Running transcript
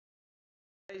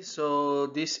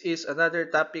So this is another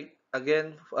topic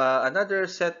again, another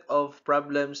set of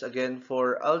problems again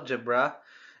for algebra,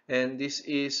 and this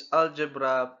is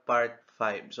algebra part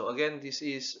 5. So again, this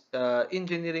is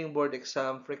engineering board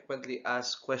exam frequently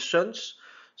asked questions.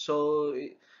 So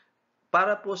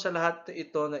para po sa lahat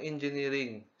ito na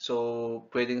engineering. So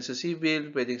pwedeng sa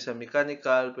civil, pwedeng sa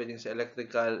mechanical, pwedeng sa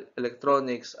electrical,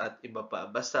 electronics at iba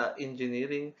pa. Basta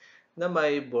engineering na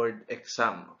may board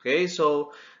exam. Okay?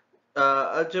 So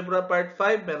Algebra Part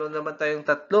 5, meron naman tayong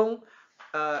tatlong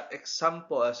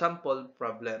sample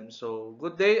problem. So,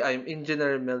 good day, I'm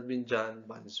Engineer Melvin John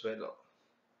Valenzuela.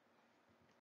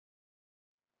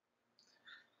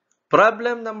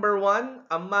 Problem number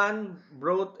 1, a man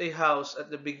bought a house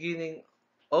at the beginning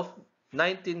of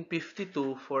 1952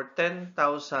 for $10,000.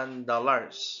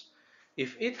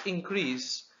 If it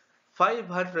increased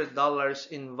 $500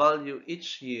 in value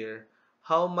each year,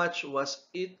 how much was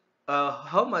it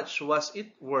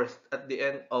worth at the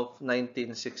end of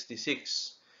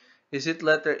 1966? Is it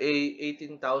letter A,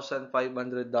 $18,500,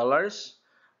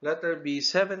 letter B,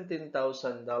 $17,000,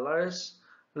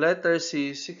 letter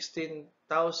C,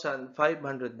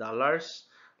 $16,500,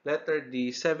 letter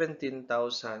D,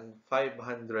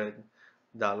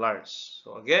 $17,500.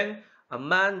 So again, a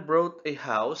man bought a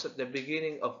house at the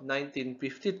beginning of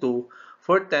 1952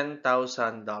 for $10,000.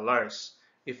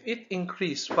 If it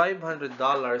increased $500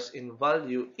 in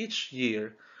value each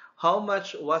year, how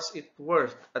much was it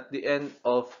worth at the end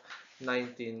of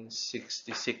 1966?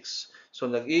 So,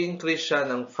 nag-i-increase siya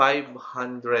ng 500.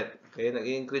 Okay?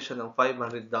 Nag-i-increase siya ng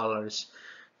 $500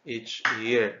 each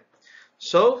year.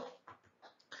 So,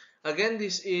 again,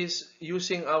 this is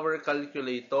using our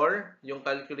calculator. Yung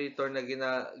calculator na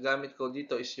ginagamit ko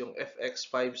dito is yung FX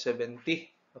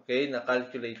 570. Okay? Na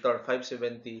calculator,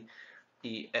 570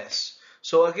 ES.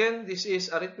 So again, this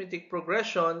is arithmetic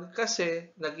progression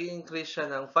kasi nag-i-increase siya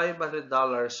ng $500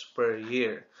 per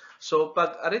year. So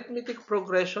pag arithmetic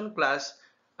progression class,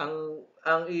 ang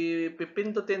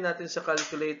ipipindutin natin sa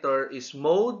calculator is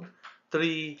mode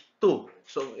 3-2.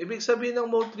 So ibig sabihin ng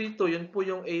mode 3-2, yun po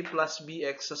yung A plus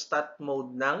BX sa stat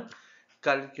mode ng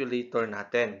calculator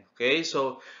natin. Okay?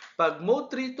 So pag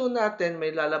mode 3-2 natin, may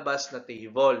lalabas na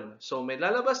table. So may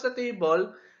lalabas na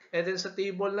table. And then sa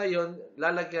table na yon,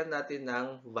 lalagyan natin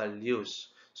ng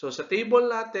values. So sa table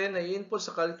natin, na input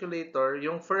sa calculator,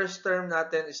 yung first term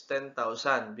natin is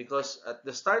 10,000 because at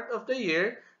the start of the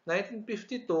year,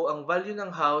 1952, ang value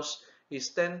ng house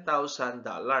is $10,000.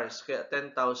 Kaya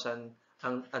 10,000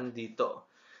 ang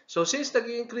andito. So since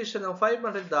nag-i-increase siya ng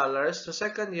 $500, sa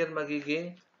second year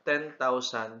magiging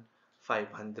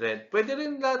 10,500. Pwede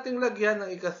rin nating lagyan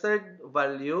ng ika-third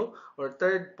value or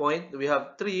third point. We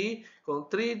have 3. Kung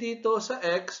 3 dito sa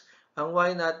x, ang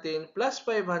y natin plus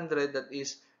 500, that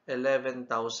is $11,000.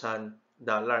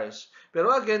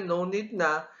 Pero again, no need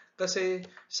na kasi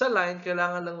sa line,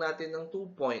 kailangan lang natin ng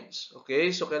 2 points.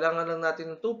 Okay? So, kailangan lang natin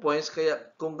ng 2 points. Kaya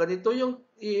kung ganito yung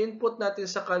i-input natin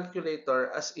sa calculator,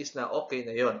 as is na, okay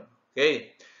na yon.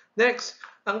 Okay? Next,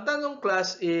 ang tanong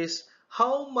class is,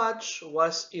 how much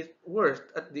was it worth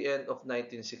at the end of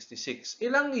 1966?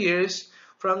 Ilang years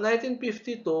from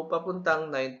 1952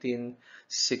 papuntang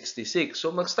 1966?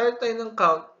 So, mag-start tayo ng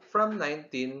count from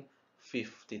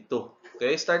 1952.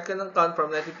 Okay, start ka ng count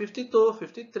from 1952,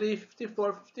 53,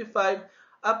 54, 55,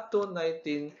 up to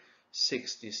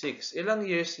 1966. Ilang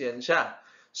years yan siya?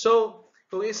 So,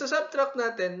 kung isa-subtract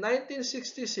natin,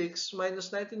 1966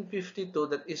 minus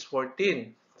 1952, that is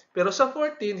 14. Pero sa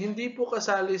 14, hindi po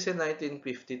kasali si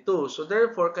 1952. So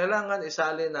therefore, kailangan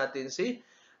isali natin si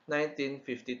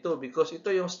 1952 because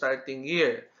ito yung starting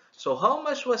year. So how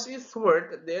much was it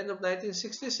worth at the end of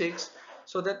 1966?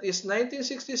 So that is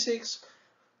 1966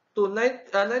 to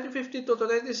 1952 to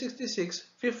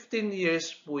 1966, 15 years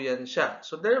po yan siya.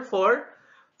 So therefore,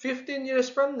 15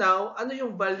 years from now, ano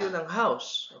yung value ng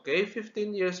house? Okay,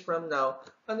 15 years from now,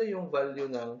 ano yung value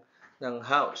ng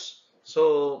house?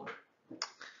 So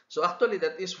actually,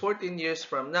 that is 14 years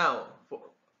from now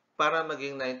para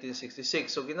maging 1966.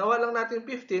 So ginawa lang natin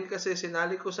 15 kasi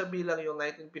sinali ko sa bilang yung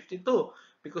 1952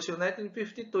 because yung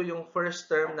 1952 yung first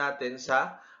term natin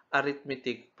sa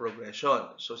arithmetic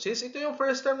progression. So since ito yung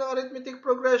first term ng arithmetic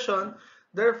progression,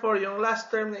 therefore yung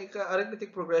last term ng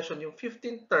arithmetic progression, yung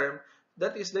 15th term,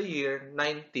 that is the year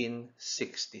 1966.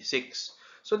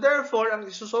 So therefore, ang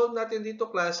isusolve natin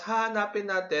dito class, hahanapin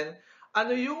natin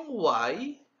ano yung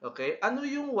y. Okay, ano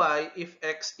yung y if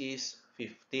x is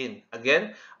 15?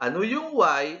 Again, ano yung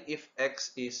y if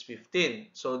x is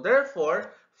 15? So,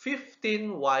 therefore,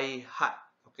 15y hat.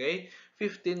 Okay,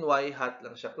 15y hat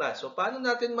lang siya, class. So, paano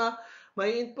natin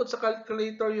may input sa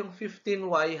calculator yung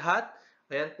 15y hat?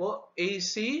 Ayan po,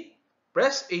 AC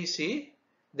press AC,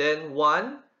 then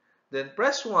 1, then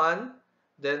press 1,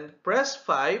 then press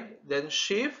 5, then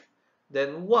shift,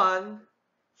 then 1,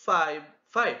 5,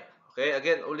 5. Okay,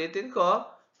 again, ulitin ko.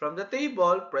 From the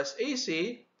table, press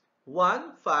AC,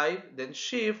 1, 5, then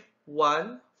shift,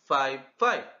 1, 5,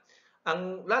 5.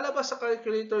 Ang lalabas sa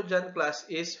calculator dyan, class,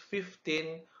 is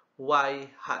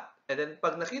 15y hat. And then,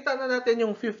 pag nakita na natin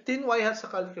yung 15y hat sa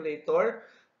calculator,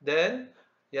 then,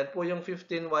 yan po yung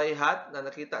 15y hat na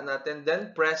nakita natin.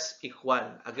 Then, press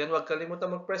equal. Again, huwag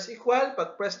kalimutan mag-press equal.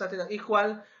 Pag press natin ang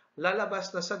equal, lalabas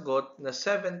na sagot na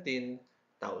 17,000.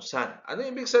 Ano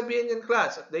ibig sabihin yan,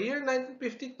 class? At the year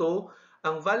 1952,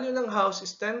 ang value ng house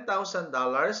is $10,000.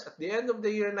 At the end of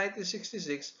the year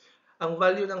 1966, ang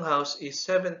value ng house is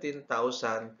 $17,000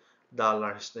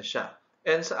 na siya.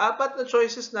 And sa apat na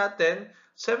choices natin,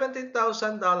 $17,000,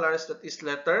 that is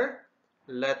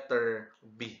letter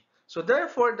B. So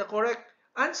therefore, the correct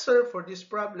answer for this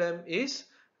problem is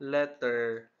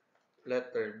letter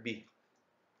B.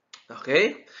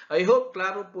 Okay? I hope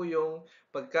klaro po yung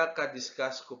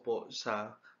pagkaka-discuss ko po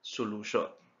sa solution.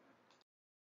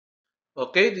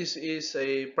 Okay, this is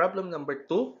a problem number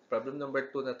 2. Problem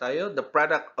number 2 na tayo. The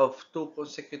product of two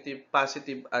consecutive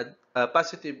positive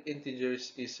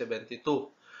integers is 72.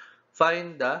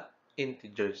 Find the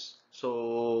integers.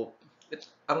 So,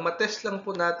 ang matest lang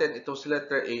po natin, ito si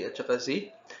letter A at saka si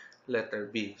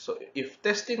letter B. So, if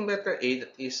testing letter A,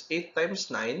 that is 8 times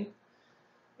 9.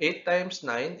 8 times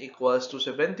 9 equals to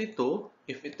 72.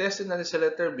 If i-testin natin sa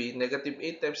letter B, negative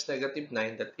 8 times negative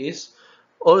 9, that is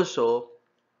also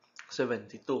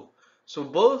 72. So,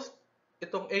 both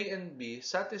itong A and B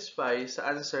satisfy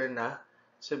sa answer na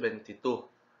 72.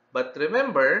 But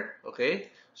remember,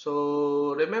 okay,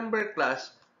 so remember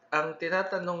class, ang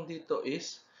tinatanong dito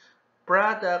is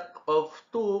product of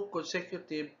two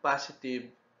consecutive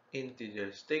positive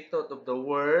integers. Take note of the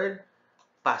word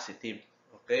positive,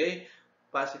 okay,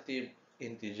 positive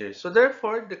integers. So,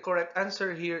 therefore, the correct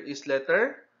answer here is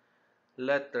letter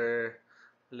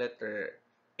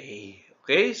A.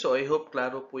 Okay, so I hope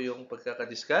klaro po yung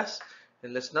pagkaka-discuss.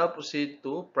 And let's now proceed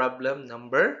to problem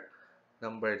number 3.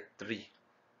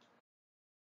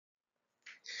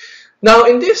 Now,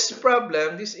 in this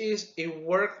problem, this is a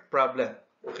work problem.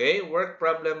 Okay, work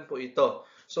problem po ito.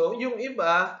 So, yung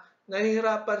iba,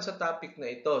 nahihirapan sa topic na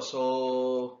ito. So,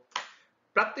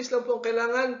 practice lang po ang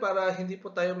kailangan para hindi po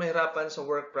tayo mahirapan sa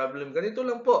work problem. Ganito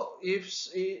lang po. If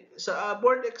sa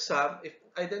board exam, if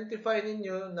identify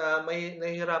ninyo na may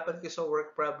nahihirapan kayo sa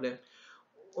work problem,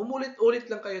 umulit-ulit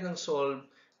lang kayo ng solve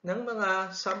ng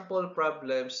mga sample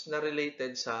problems na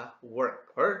related sa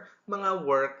work or mga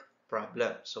work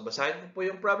problem. So, basahin ko po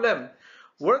yung problem.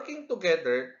 Working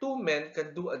together, two men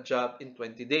can do a job in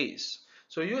 20 days.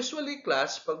 So, usually,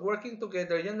 class, pag working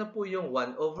together, yan na po yung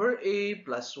 1 over A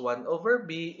plus 1 over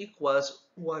B equals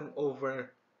 1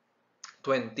 over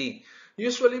 20.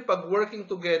 Usually, pag working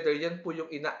together, yan po yung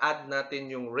ina-add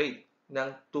natin yung rate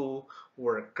ng two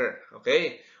worker.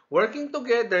 Okay? Working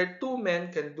together, two men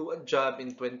can do a job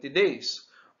in 20 days.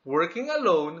 Working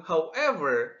alone,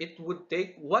 however, it would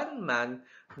take one man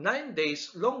 9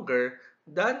 days longer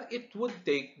than it would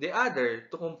take the other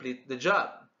to complete the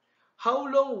job. How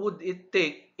long would it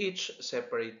take each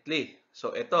separately?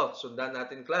 So, ito, sundan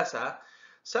natin class ha.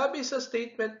 Sabi sa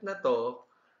statement na to,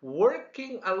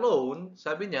 working alone,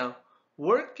 sabi niya,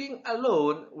 working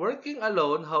alone,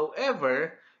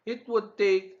 however, it would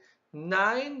take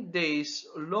 9 days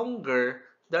longer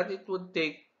than it would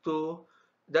take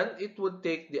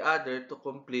the other to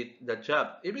complete the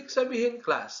job. Ibig sabihin,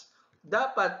 class,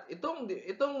 dapat itong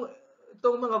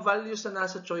mga values na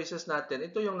nasa choices natin,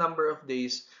 ito yung number of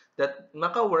days that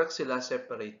maka-work sila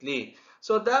separately.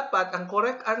 So, dapat ang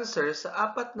correct answer sa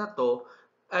apat na to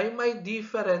ay may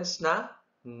difference na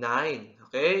 9.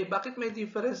 Okay? Bakit may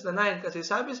difference na 9? Kasi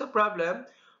sabi sa problem,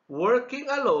 working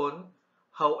alone,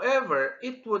 however,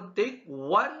 it would take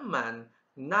one man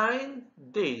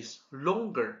 9 days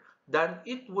longer than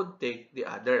it would take the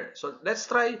other. So, let's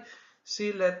try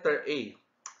si letter A.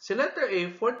 Si letter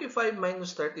A, 45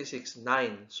 minus 36,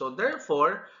 9. So,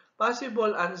 therefore,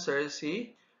 possible answer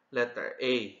si letter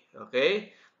A.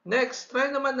 Okay? Next, try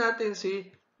naman natin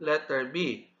si letter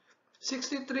B.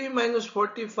 63 minus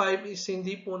 45 is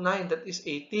hindi po 9, that is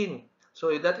 18.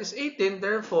 So, that is 18,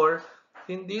 therefore,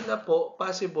 hindi na po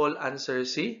possible answer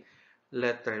si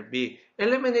letter B.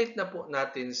 Eliminate na po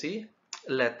natin si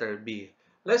letter B.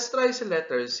 Let's try si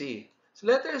letter C. Si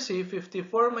letter C,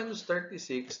 54 minus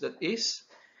 36, that is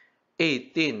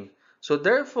 18. So,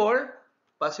 therefore,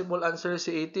 possible answer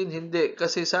si 18, hindi.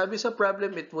 Kasi sabi sa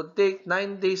problem, it would take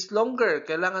 9 days longer.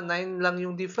 Kailangan 9 lang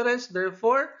yung difference.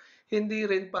 Therefore, hindi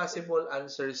rin possible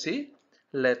answer si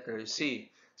letter C.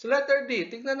 Si letter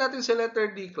D, tignan natin si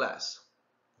letter D, class.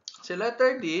 Si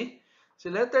letter D,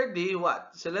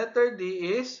 what? Si letter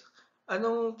D is,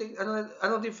 anong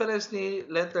difference ni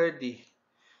letter D?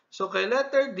 So, kay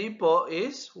letter D po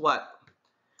is what?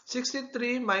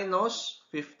 63 minus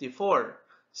 54.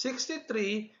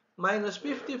 63 minus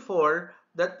 54,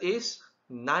 that is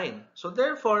 9. So,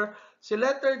 therefore, si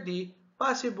letter D,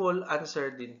 possible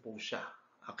answer din po siya.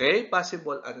 Okay?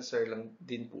 Possible answer lang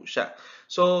din po siya.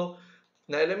 So,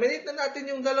 na-eliminate na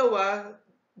natin yung dalawa.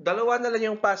 Dalawa na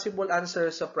lang yung possible answer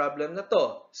sa problem na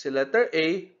to. Si letter A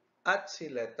at si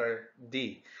letter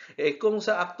D. Eh, kung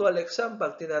sa actual exam,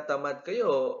 pag tinatamad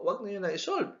kayo, wag na yun na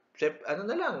isolve. Ano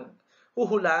na lang,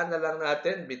 huhulaan na lang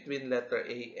natin between letter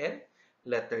A and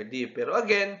letter D. Pero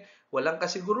again, walang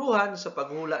kasiguruhan sa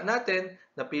paghula natin,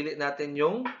 napili natin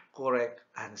yung correct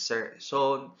answer.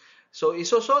 So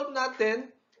isosolve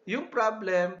natin yung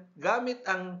problem gamit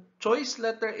ang choice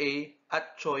letter A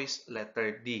at choice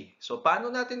letter D. So, paano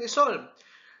natin isolve?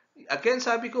 Again,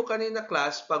 sabi ko kanina,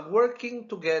 class, pag working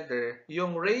together,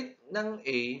 yung rate ng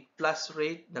A plus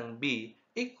rate ng B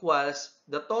equals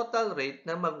the total rate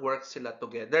na mag-work sila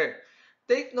together.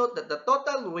 Take note that the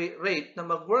total rate na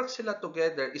mag-work sila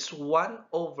together is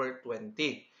 1 over 20.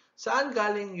 Saan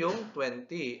galing yung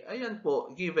 20? Ayan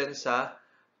po, given sa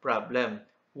problem.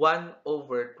 1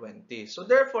 over 20. So,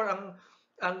 therefore,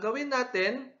 ang gawin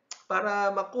natin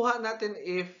para makuha natin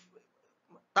if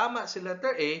tama si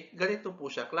letter A, ganito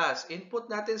po siya, class. Input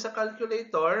natin sa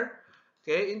calculator,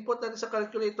 okay? Input natin sa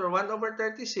calculator 1 over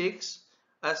 36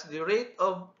 as the rate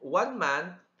of one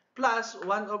man plus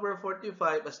 1 over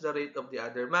 45 as the rate of the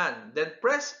other man. Then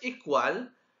press equal,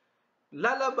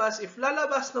 if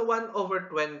lalabas na 1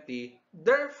 over 20,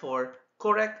 therefore,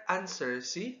 correct answer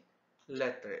si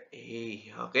letter A.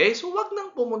 Okay? So, wag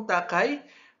nang pumunta kay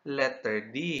letter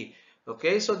D.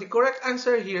 Okay? So, the correct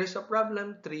answer here sa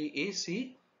problem 3 is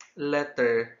si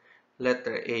letter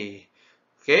A.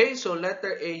 Okay? So,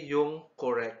 letter A yung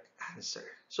correct answer.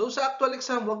 So, sa actual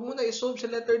exam, wag mo na isolve sa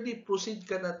letter D. Proceed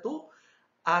ka na to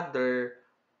other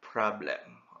problem.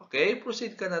 Okay?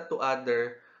 Proceed ka na to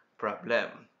other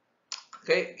problem.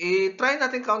 Okay? I-try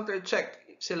natin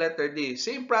counter-check si letter D.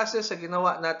 Same process sa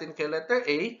ginawa natin kay letter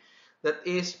A. That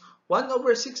is 1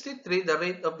 over 63, the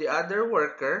rate of the other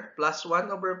worker, plus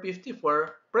 1 over 54,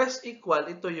 press equal,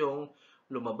 ito yung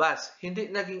lumabas. Hindi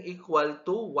naging equal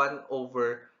to 1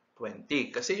 over 20.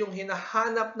 Kasi yung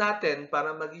hinahanap natin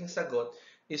para maging sagot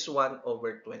is 1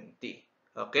 over 20.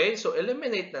 Okay? So,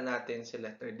 eliminate na natin si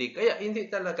letter D. Kaya, hindi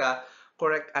talaga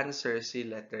correct answer si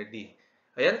letter D.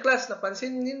 Ayan, class,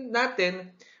 napansin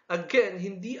natin, again,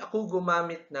 hindi ako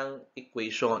gumamit ng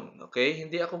equation. Okay?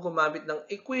 Hindi ako gumamit ng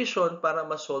equation para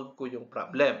ma-solve ko yung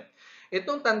problem.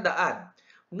 Itong tandaan,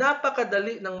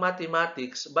 napakadali ng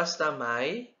mathematics basta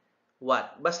may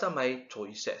what? Basta may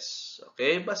choices.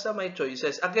 Okay? Basta may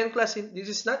choices. Again, class, this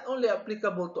is not only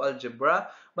applicable to algebra,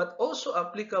 but also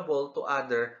applicable to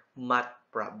other math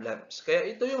problems. Kaya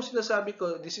ito yung sinasabi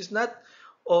ko, this is not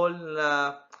all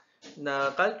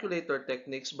na calculator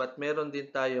techniques, but meron din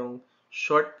tayong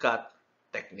shortcut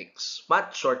techniques.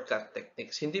 Math shortcut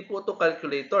techniques. Hindi po ito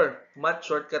calculator. Math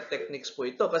shortcut techniques po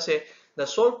ito kasi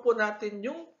na-solve po natin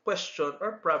yung question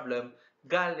or problem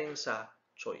galing sa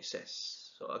choices.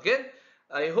 So again,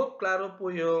 I hope klaro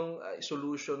po yung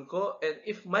solution ko. And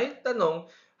if may tanong,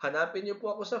 hanapin niyo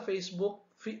po ako sa Facebook,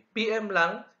 PM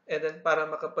lang, and then para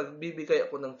makapagbibigay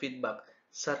ako ng feedback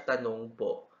sa tanong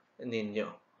po ninyo.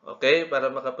 Okay?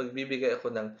 Para makapagbibigay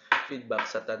ako ng feedback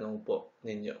sa tanong po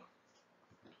ninyo.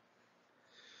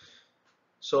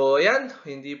 So, ayan.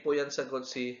 Hindi po yan sagot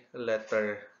si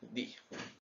letter D.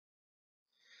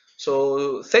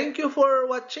 So, thank you for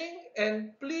watching.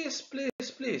 And please,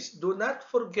 do not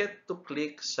forget to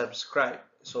click subscribe.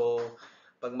 So,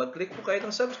 pag mag-click po kayo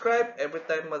ng subscribe, every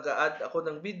time mag-a-add ako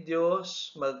ng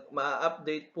videos,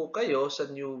 ma-update po kayo sa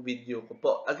new video ko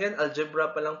po. Again,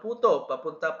 algebra pa lang po to.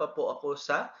 Papunta pa po ako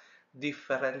sa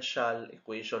differential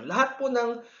equation. Lahat po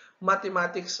ng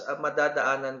mathematics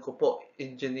madadaanan ko po,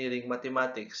 engineering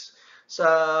mathematics.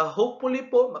 Hopefully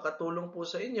po, makatulong po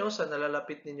sa inyo sa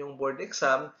nalalapit ninyong board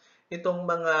exam, itong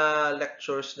mga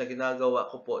lectures na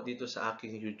ginagawa ko po dito sa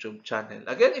aking YouTube channel.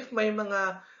 Again, if may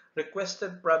mga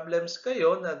requested problems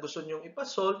kayo na gusto nyong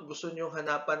ipasolve, gusto nyong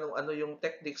hanapan ng ano yung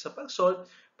technique sa pag-solve,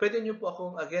 pwede nyo po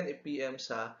akong again i-PM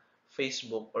sa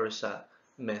Facebook or sa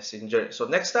Messenger. So,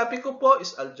 next topic ko po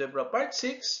is Algebra Part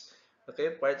 6.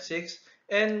 Okay, Part 6.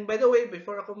 And by the way,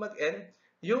 before ako mag-end,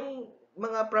 yung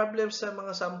mga problems sa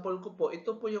mga sample ko po,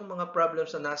 ito po yung mga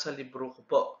problems na nasa libro ko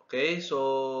po. Okay,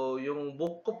 so yung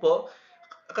book ko po,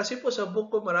 kasi po sa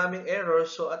book ko maraming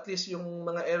errors, so at least yung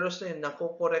mga errors na yun,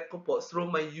 nako-correct ko po through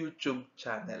my YouTube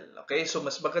channel. Okay? So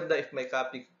mas maganda if may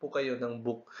copy po kayo ng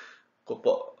book ko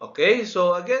po. Okay?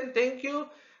 So again, thank you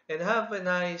and have a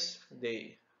nice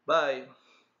day. Bye!